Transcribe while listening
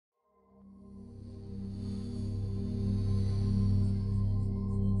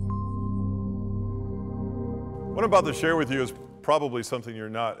What I'm about to share with you is probably something you're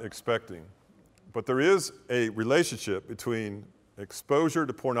not expecting, but there is a relationship between exposure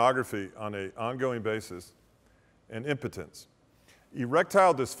to pornography on an ongoing basis and impotence.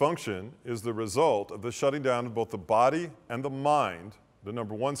 Erectile dysfunction is the result of the shutting down of both the body and the mind, the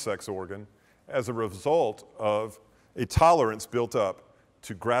number one sex organ, as a result of a tolerance built up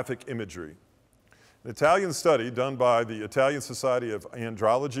to graphic imagery. An Italian study done by the Italian Society of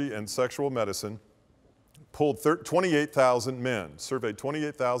Andrology and Sexual Medicine pulled 28,000 men, surveyed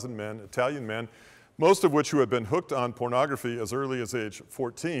 28,000 men, Italian men, most of which who had been hooked on pornography as early as age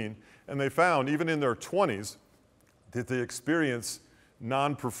 14, and they found, even in their 20s, that they experience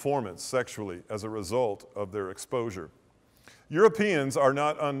non-performance sexually as a result of their exposure. Europeans are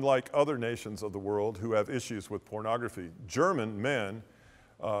not unlike other nations of the world who have issues with pornography. German men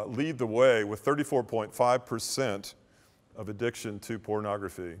lead the way with 34.5% of addiction to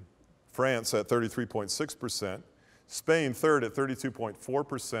pornography. France at 33.6%, Spain third at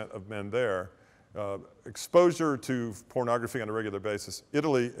 32.4% of men there. Exposure to pornography on a regular basis.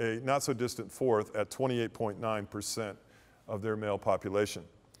 Italy, a not so distant fourth at 28.9% of their male population.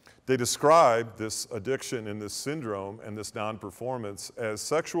 They describe this addiction and this syndrome and this non-performance as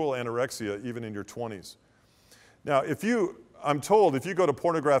sexual anorexia even in your 20s. Now, I'm told if you go to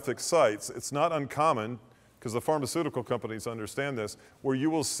pornographic sites, it's not uncommon, because the pharmaceutical companies understand this, where you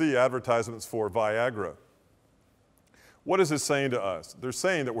will see advertisements for Viagra. What is this saying to us? They're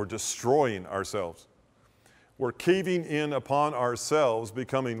saying that we're destroying ourselves. We're caving in upon ourselves,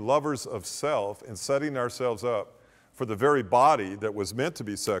 becoming lovers of self, and setting ourselves up for the very body that was meant to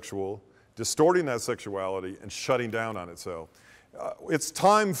be sexual, distorting that sexuality and shutting down on itself. It's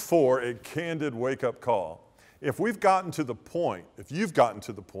time for a candid wake-up call. If you've gotten to the point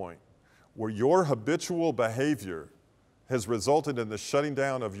where your habitual behavior has resulted in the shutting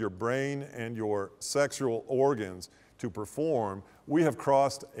down of your brain and your sexual organs to perform, we have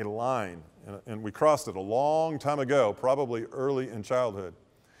crossed a line, and we crossed it a long time ago, probably early in childhood.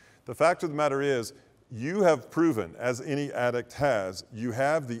 The fact of the matter is, you have proven, as any addict has, you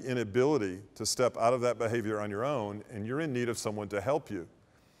have the inability to step out of that behavior on your own, and you're in need of someone to help you.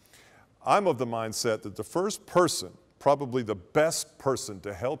 I'm of the mindset that the first person, probably the best person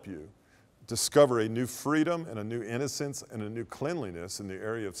to help you discover a new freedom and a new innocence and a new cleanliness in the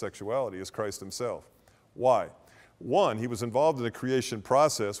area of sexuality is Christ himself. Why? One, he was involved in the creation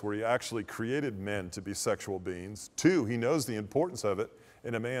process where he actually created men to be sexual beings. Two, he knows the importance of it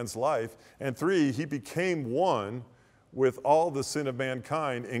in a man's life. And three, he became one with all the sin of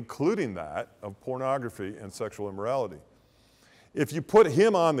mankind, including that of pornography and sexual immorality. If you put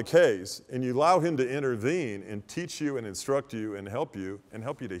him on the case and you allow him to intervene and teach you and instruct you and help you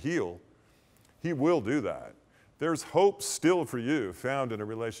to heal, he will do that. There's hope still for you found in a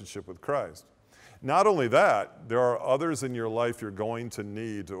relationship with Christ. Not only that, there are others in your life you're going to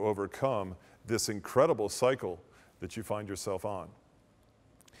need to overcome this incredible cycle that you find yourself on.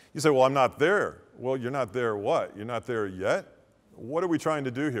 You say, well, I'm not there. Well, you're not there what? You're not there yet? What are we trying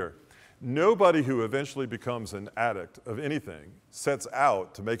to do here? Nobody who eventually becomes an addict of anything sets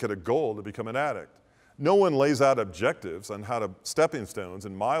out to make it a goal to become an addict. No one lays out objectives on how to stepping stones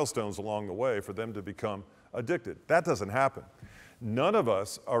and milestones along the way for them to become addicted. That doesn't happen. None of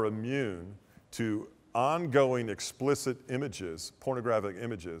us are immune to ongoing explicit images, pornographic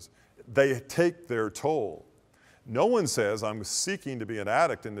images. They take their toll. No one says, I'm seeking to be an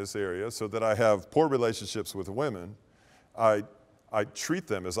addict in this area so that I have poor relationships with women. I treat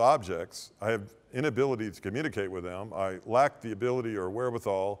them as objects. I have inability to communicate with them. I lack the ability or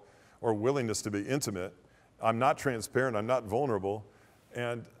wherewithal or willingness to be intimate. I'm not transparent. I'm not vulnerable.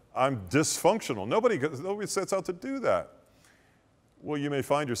 And I'm dysfunctional. Nobody sets out to do that. Well, you may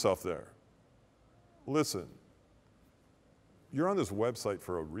find yourself there. Listen, you're on this website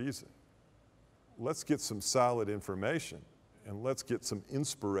for a reason. Let's get some solid information and let's get some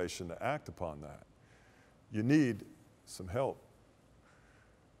inspiration to act upon that. You need some help.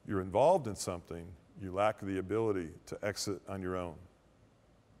 You're involved in something, you lack the ability to exit on your own.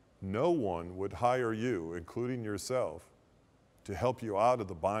 No one would hire you, including yourself, to help you out of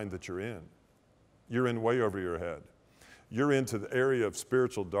the bind that you're in. You're in way over your head. You're into the area of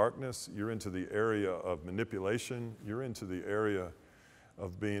spiritual darkness. You're into the area of manipulation. You're into the area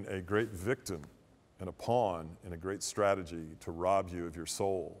of being a great victim and a pawn in a great strategy to rob you of your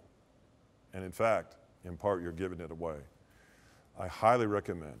soul. And in fact, in part, you're giving it away. I highly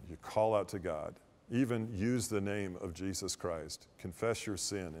recommend you call out to God, even use the name of Jesus Christ, confess your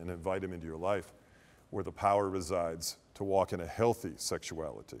sin, and invite him into your life where the power resides to walk in a healthy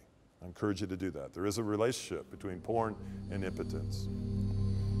sexuality. I encourage you to do that. There is a relationship between porn and impotence.